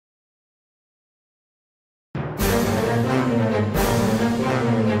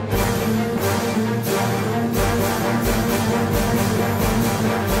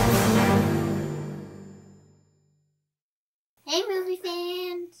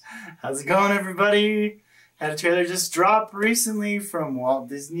How's it going, everybody? Had a trailer just drop recently from Walt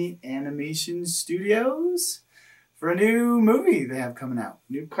Disney Animation Studios for a new movie they have coming out.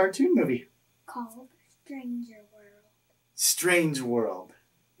 New cartoon movie. Called Stranger World. Strange World.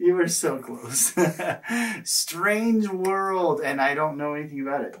 You were so close. Strange World. And I don't know anything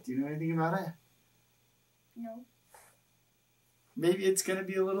about it. Do you know anything about it? No. Maybe it's going to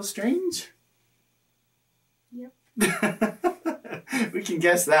be a little strange? Yep. We can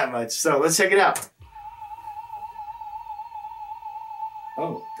guess that much. So let's check it out.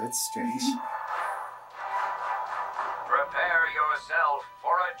 Oh, that's strange. Prepare yourself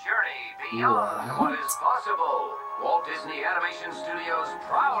for a journey beyond what is possible. Walt Disney Animation Studios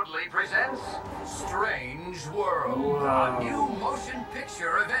proudly presents Strange World, a new motion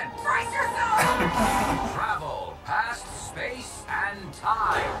picture event. Brace yourself! Travel past space and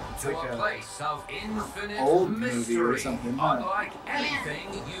time to a place of infinite mystery, unlike anything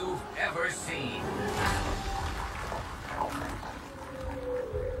you've ever seen.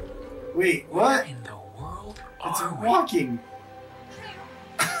 Wait, what? In the world It's are walking.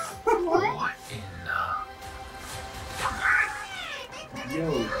 What? in Yo.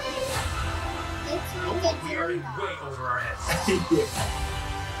 Let's make it we are in way over our heads. Yeah.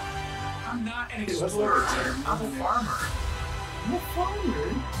 I'm not an It was explorer. like a I'm a farmer. I'm a farmer.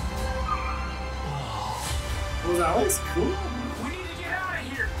 Well, that looks cool. We need to get out of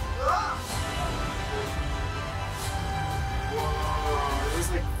here. Whoa, it was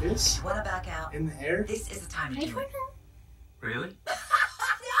like fish Wanna back out? in the air. This is the time to do it. Really?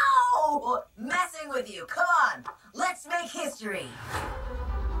 No! Messing with you. Come on. Let's make history.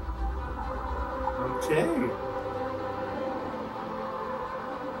 Okay.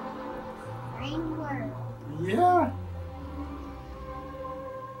 Strange World. Yeah.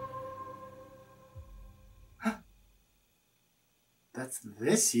 That's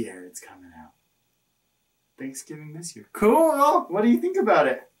this year it's coming out. Thanksgiving this year. Cool. What do you think about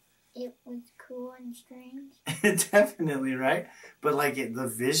it? It was cool and strange. Definitely, right? But like the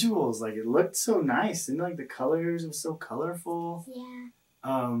visuals, like it looked so nice. And like the colors were so colorful. Yeah.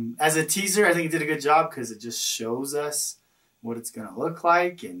 As a teaser, I think it did a good job because it just shows us what it's going to look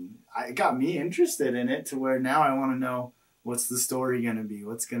like. And it got me interested in it to where now I want to know what's the story going to be.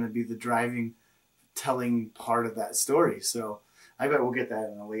 What's going to be the driving, telling part of that story. So I bet we'll get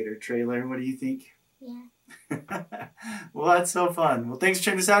that in a later trailer. What do you think? Yeah. Well, that's so fun. Well, thanks for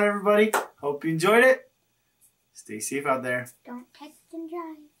checking this out, everybody. Hope you enjoyed it. Stay safe out there. Don't text and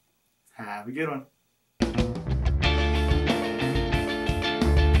drive. Have a good one.